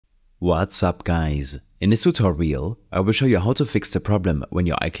What's up guys? In this tutorial, I will show you how to fix the problem when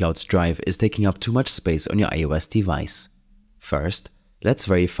your iCloud drive is taking up too much space on your iOS device. First, let's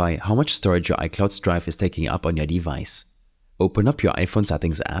verify how much storage your iCloud drive is taking up on your device. Open up your iPhone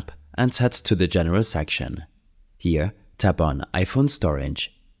settings app and head to the General section. Here, tap on iPhone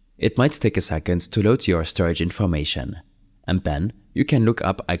storage. It might take a second to load your storage information, and then you can look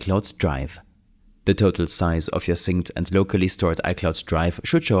up iCloud drive. The total size of your synced and locally stored iCloud drive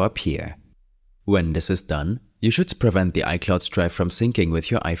should show up here. When this is done, you should prevent the iCloud drive from syncing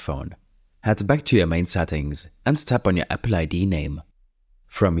with your iPhone. Head back to your main settings and tap on your Apple ID name.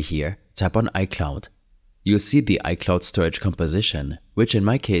 From here, tap on iCloud. You'll see the iCloud storage composition, which in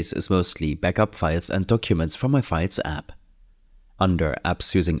my case is mostly backup files and documents from my Files app. Under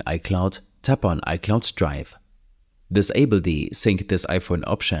Apps using iCloud, tap on iCloud Drive. Disable the Sync this iPhone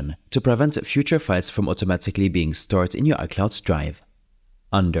option to prevent future files from automatically being stored in your iCloud Drive.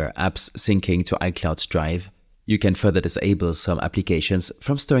 Under Apps Syncing to iCloud Drive, you can further disable some applications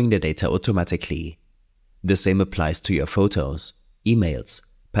from storing the data automatically. The same applies to your photos, emails,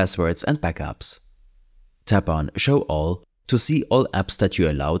 passwords and backups. Tap on Show All to see all apps that you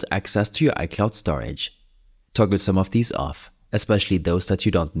allowed access to your iCloud storage. Toggle some of these off, especially those that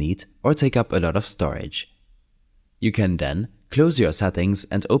you don't need or take up a lot of storage. You can then close your settings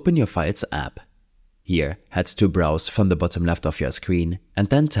and open your Files app. Here, head to Browse from the bottom left of your screen and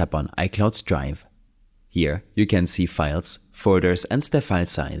then tap on iCloud Drive. Here, you can see files, folders and their file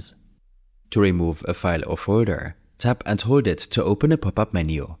size. To remove a file or folder, tap and hold it to open a pop-up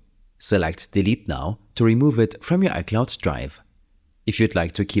menu. Select Delete Now to remove it from your iCloud Drive. If you'd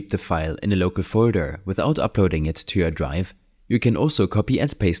like to keep the file in a local folder without uploading it to your drive, you can also copy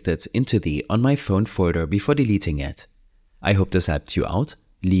and paste it into the On My Phone folder before deleting it. I hope this helped you out.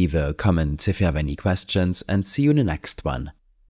 Leave a comment if you have any questions and see you in the next one.